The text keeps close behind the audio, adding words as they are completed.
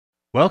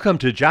Welcome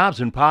to Jobs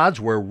and Pods,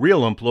 where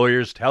real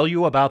employers tell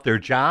you about their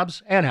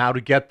jobs and how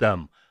to get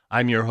them.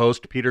 I'm your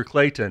host, Peter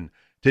Clayton.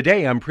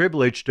 Today, I'm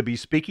privileged to be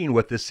speaking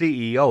with the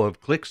CEO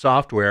of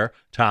ClickSoftware,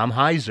 Tom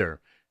Heiser.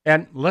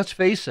 And let's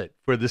face it,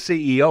 for the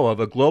CEO of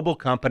a global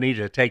company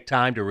to take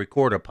time to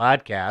record a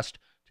podcast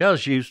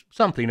tells you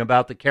something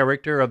about the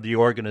character of the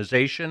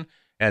organization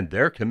and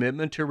their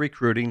commitment to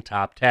recruiting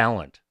top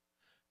talent.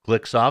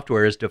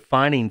 ClickSoftware is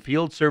defining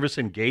field service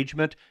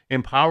engagement,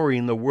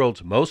 empowering the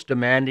world's most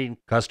demanding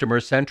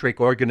customer-centric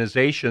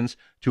organizations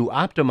to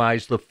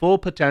optimize the full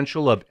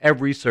potential of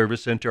every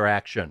service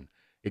interaction.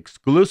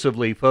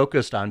 Exclusively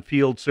focused on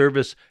field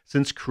service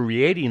since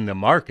creating the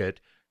market,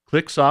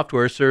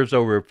 ClickSoftware serves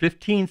over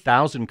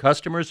 15,000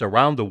 customers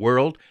around the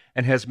world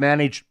and has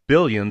managed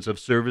billions of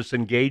service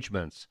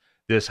engagements.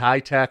 This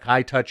high-tech,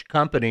 high-touch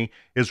company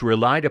is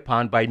relied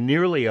upon by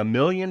nearly 1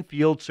 million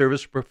field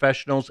service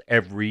professionals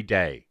every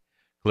day.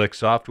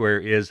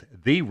 ClickSoftware is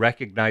the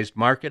recognized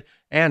market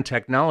and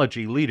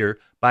technology leader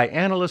by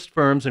analyst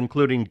firms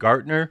including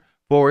Gartner,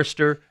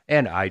 Forrester,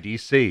 and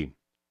IDC.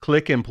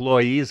 Click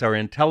employees are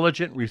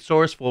intelligent,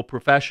 resourceful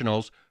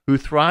professionals who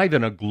thrive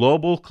in a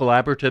global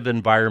collaborative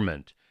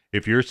environment.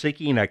 If you're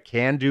seeking a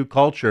can-do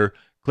culture,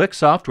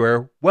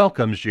 ClickSoftware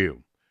welcomes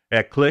you.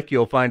 At Click,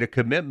 you'll find a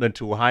commitment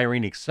to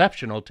hiring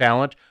exceptional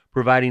talent,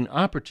 providing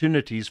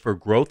opportunities for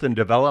growth and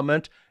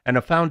development, and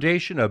a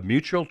foundation of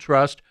mutual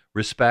trust,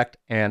 respect,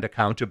 and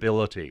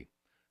accountability.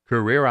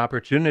 Career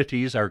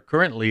opportunities are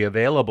currently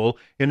available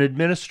in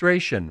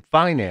administration,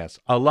 finance,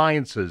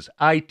 alliances,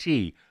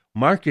 IT,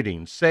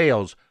 marketing,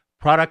 sales,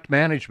 product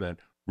management,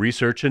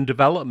 research and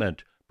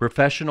development,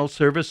 professional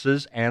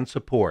services, and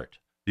support.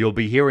 You'll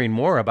be hearing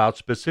more about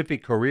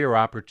specific career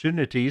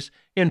opportunities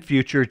in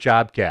future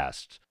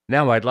Jobcasts.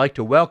 Now I'd like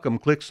to welcome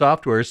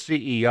ClickSoftware's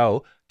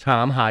CEO,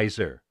 Tom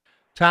Heiser.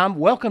 Tom,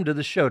 welcome to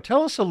the show.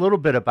 Tell us a little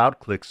bit about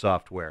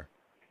ClickSoftware.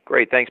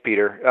 Great, thanks,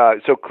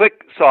 Peter. So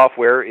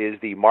ClickSoftware is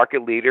the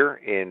market leader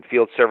in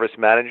field service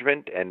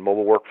management and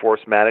mobile workforce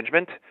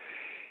management.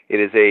 It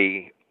is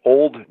a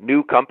old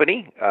new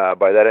company.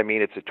 By that I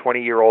mean it's a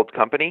 20-year-old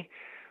company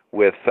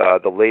with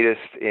the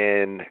latest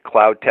in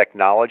cloud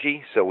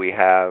technology. So we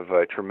have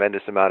a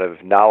tremendous amount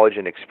of knowledge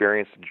and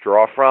experience to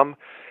draw from,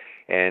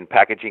 and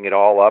packaging it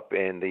all up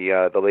in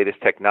the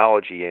latest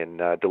technology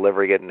and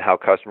delivering it and how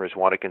customers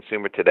want to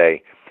consume it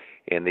today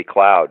in the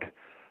cloud.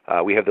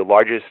 We have the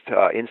largest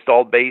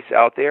installed base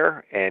out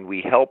there, and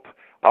we help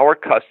our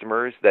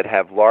customers that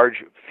have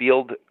large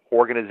field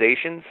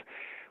organizations,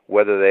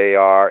 whether they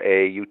are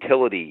a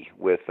utility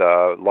with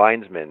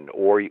linesmen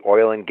or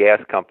oil and gas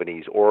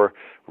companies or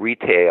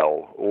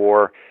retail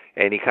or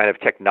any kind of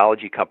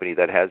technology company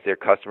that has their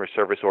customer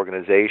service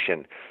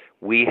organization.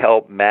 We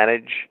help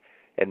manage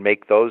and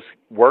make those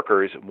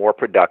workers more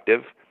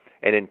productive,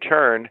 and in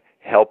turn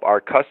help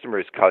our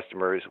customers'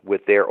 customers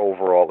with their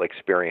overall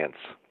experience.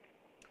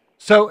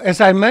 So, as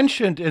I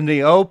mentioned in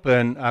the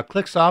open,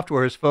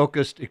 ClickSoftware is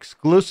focused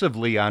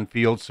exclusively on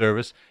field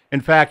service.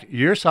 In fact,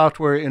 your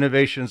software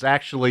innovations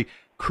actually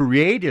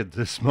created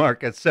this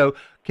market. So,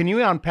 can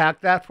you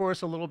unpack that for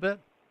us a little bit?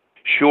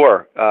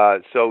 Sure.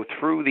 So,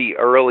 through the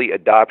early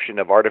adoption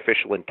of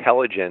artificial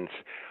intelligence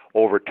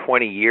over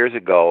 20 years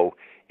ago,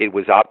 it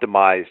was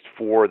optimized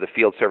for the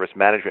field service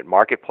management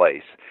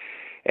marketplace.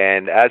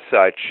 And as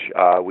such,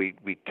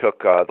 we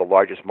took the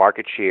largest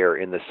market share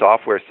in the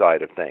software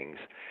side of things.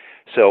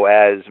 So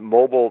as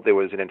mobile, there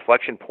was an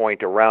inflection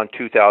point around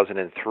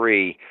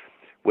 2003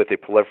 with the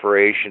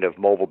proliferation of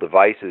mobile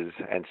devices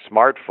and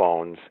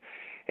smartphones,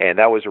 and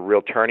that was a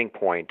real turning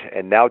point.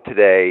 And now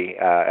today,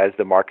 as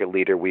the market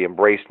leader, we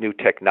embrace new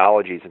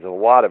technologies, and there's a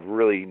lot of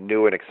really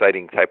new and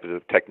exciting types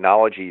of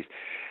technologies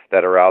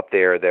that are out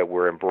there that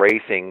we're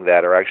embracing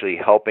that are actually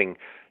helping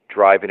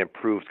drive an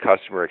improved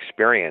customer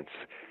experience.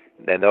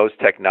 And those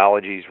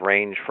technologies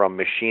range from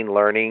machine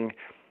learning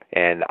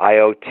and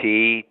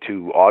IoT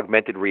to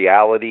augmented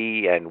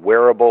reality and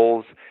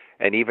wearables,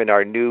 and even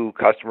our new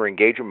customer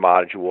engagement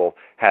module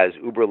has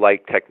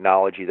Uber-like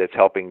technology that's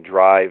helping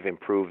drive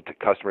improved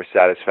customer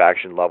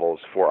satisfaction levels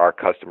for our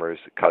customers'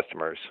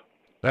 customers.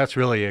 That's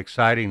really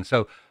exciting.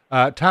 So,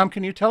 Tom,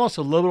 can you tell us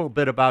a little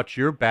bit about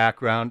your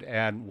background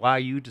and why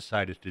you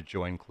decided to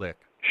join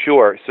Click?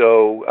 Sure.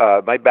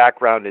 So my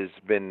background has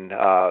been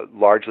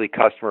largely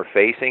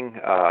customer-facing.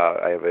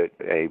 I have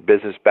a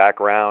business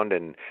background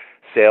and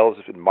sales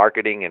and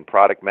marketing and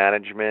product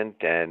management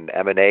and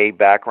M&A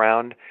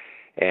background,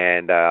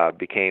 and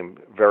became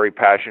very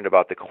passionate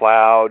about the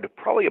cloud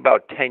probably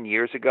about 10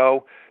 years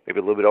ago, maybe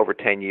a little bit over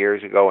 10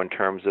 years ago in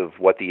terms of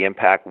what the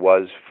impact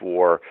was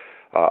for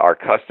our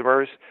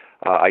customers.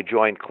 I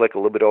joined Click a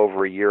little bit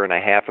over a year and a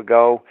half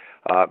ago,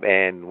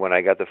 and when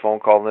I got the phone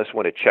call on this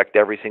one, it checked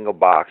every single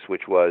box,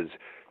 which was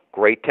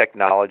great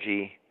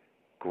technology,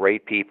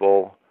 great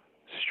people,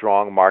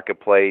 strong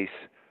marketplace,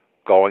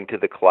 going to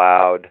the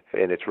cloud,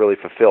 and it's really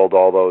fulfilled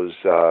all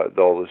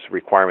those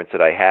requirements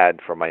that I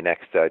had for my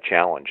next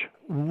challenge.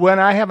 When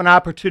I have an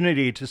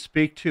opportunity to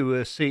speak to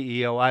a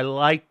CEO, I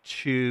like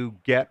to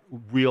get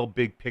real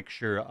big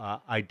picture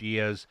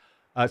ideas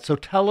So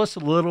tell us a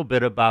little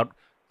bit about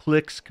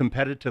Click's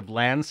competitive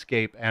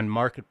landscape and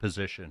market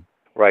position.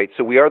 Right.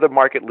 So we are the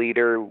market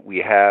leader. We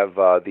have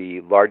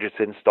the largest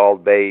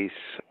installed base.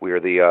 We are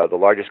the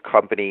largest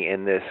company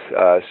in this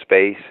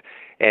space.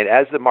 And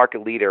as the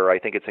market leader, I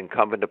think it's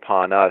incumbent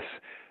upon us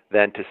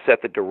then to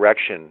set the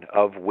direction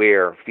of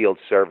where field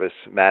service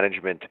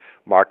management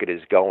market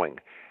is going.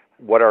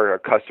 What are our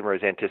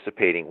customers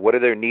anticipating? What are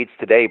their needs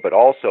today, but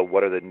also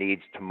what are the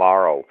needs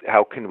tomorrow?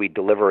 How can we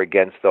deliver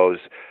against those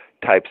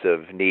types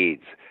of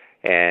needs?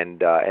 And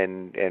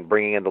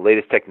bringing in the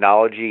latest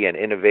technology and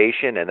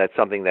innovation, and that's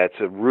something that's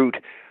a root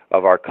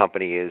of our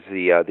company is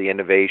the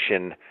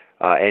innovation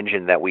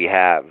engine that we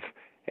have.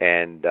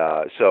 And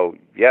so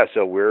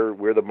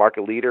we're the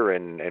market leader,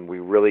 and we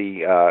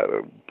really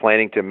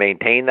planning to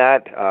maintain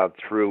that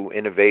through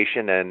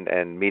innovation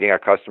and meeting our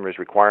customers'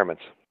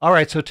 requirements. All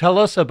right, so tell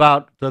us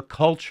about the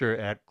culture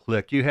at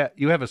Click. You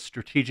have a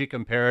strategic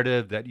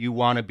imperative that you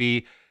want to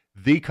be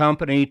the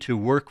company to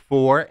work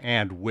for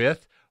and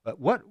with.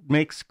 What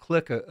makes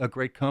Click a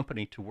great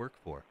company to work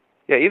for?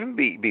 Yeah, even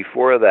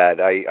before that,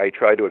 I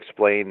try to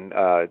explain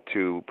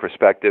to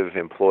prospective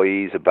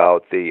employees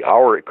about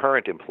our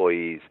current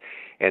employees,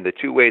 and the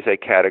two ways I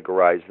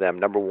categorize them.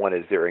 Number one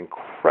is they're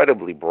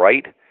incredibly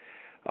bright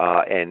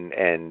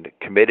and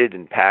committed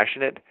and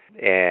passionate,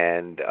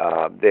 and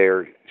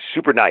they're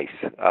super nice.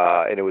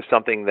 And it was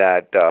something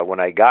that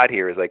when I got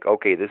here is like,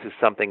 okay, this is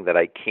something that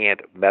I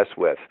can't mess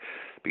with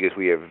because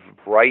we have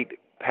bright,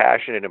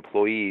 passionate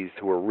employees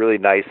who are really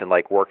nice and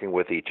like working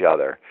with each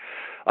other.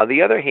 On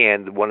the other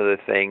hand, one of the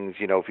things,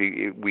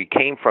 we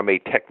came from a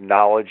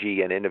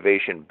technology and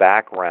innovation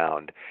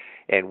background,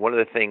 and one of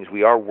the things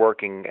we are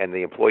working and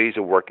the employees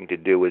are working to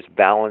do is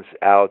balance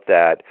out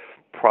that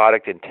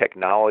product and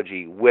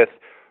technology with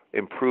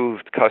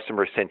improved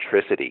customer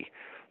centricity,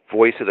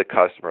 voice of the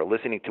customer,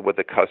 listening to what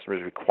the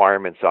customer's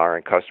requirements are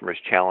and customers'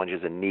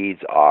 challenges and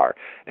needs are,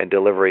 and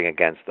delivering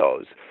against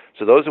those.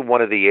 So those are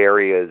one of the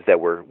areas that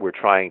we're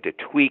trying to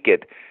tweak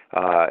it.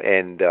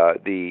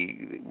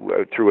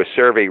 Through a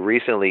survey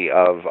recently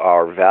of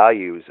our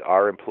values,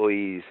 our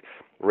employees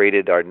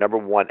rated our number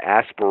one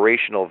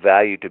aspirational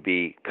value to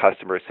be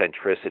customer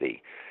centricity,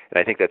 and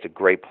I think that's a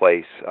great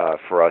place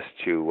for us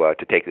to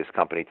take this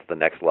company to the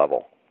next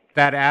level.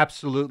 That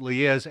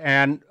absolutely is.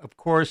 And of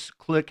course,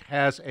 Click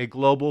has a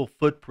global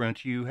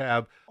footprint. You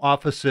have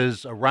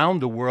offices around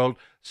the world.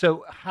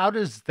 So how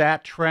does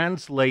that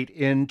translate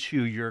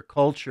into your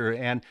culture?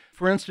 And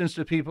for instance,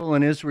 do people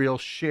in Israel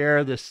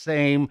share the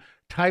same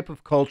type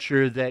of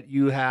culture that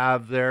you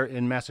have there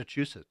in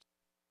Massachusetts?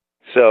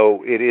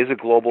 So it is a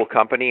global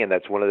company, and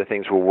that's one of the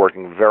things we're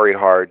working very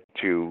hard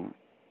to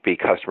be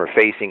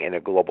customer-facing in a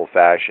global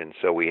fashion.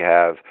 So we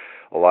have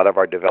a lot of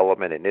our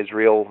development in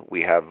Israel.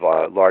 We have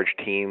large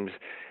teams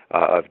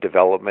of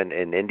development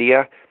in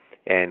India,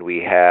 and we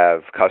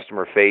have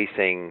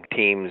customer-facing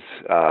teams,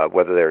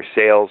 whether they're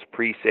sales,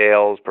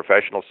 pre-sales,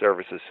 professional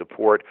services,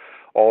 support,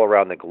 all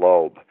around the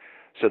globe.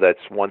 So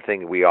that's one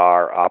thing we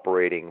are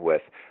operating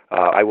with.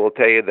 I will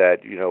tell you that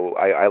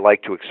I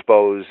like to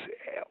expose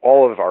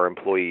all of our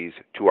employees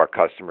to our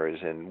customers,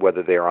 and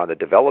whether they're on the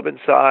development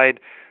side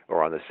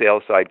or on the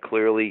sales side,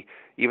 clearly,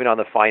 even on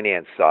the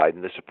finance side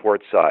and the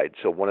support side.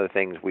 So one of the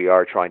things we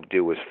are trying to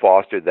do is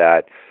foster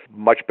that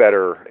much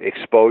better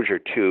exposure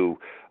to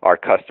our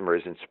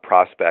customers and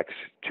prospects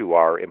to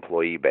our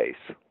employee base,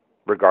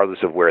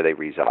 regardless of where they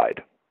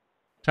reside.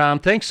 Tom,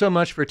 thanks so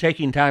much for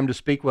taking time to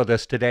speak with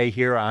us today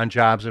here on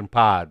Jobs and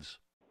Pods.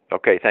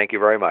 Okay, thank you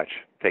very much.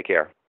 Take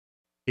care.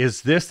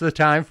 Is this the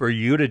time for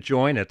you to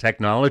join a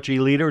technology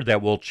leader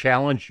that will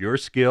challenge your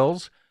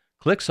skills?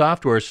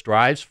 ClickSoftware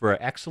strives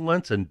for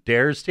excellence and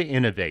dares to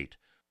innovate.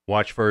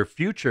 Watch for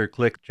future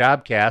Click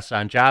Jobcasts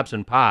on Jobs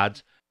and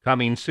Pods.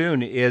 Coming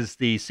soon is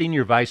the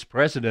Senior Vice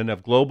President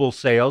of Global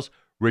Sales,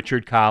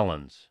 Richard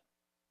Collins.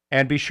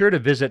 And be sure to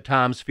visit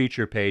Tom's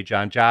feature page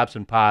on Jobs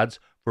and Pods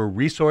for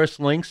resource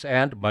links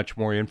and much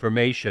more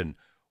information.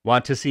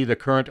 Want to see the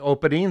current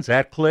openings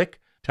at Click?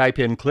 Type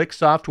in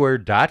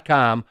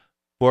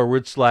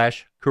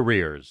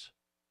clicksoftware.com/careers.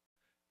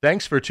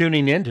 Thanks for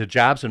tuning in to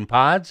Jobs and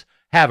Pods.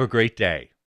 Have a great day.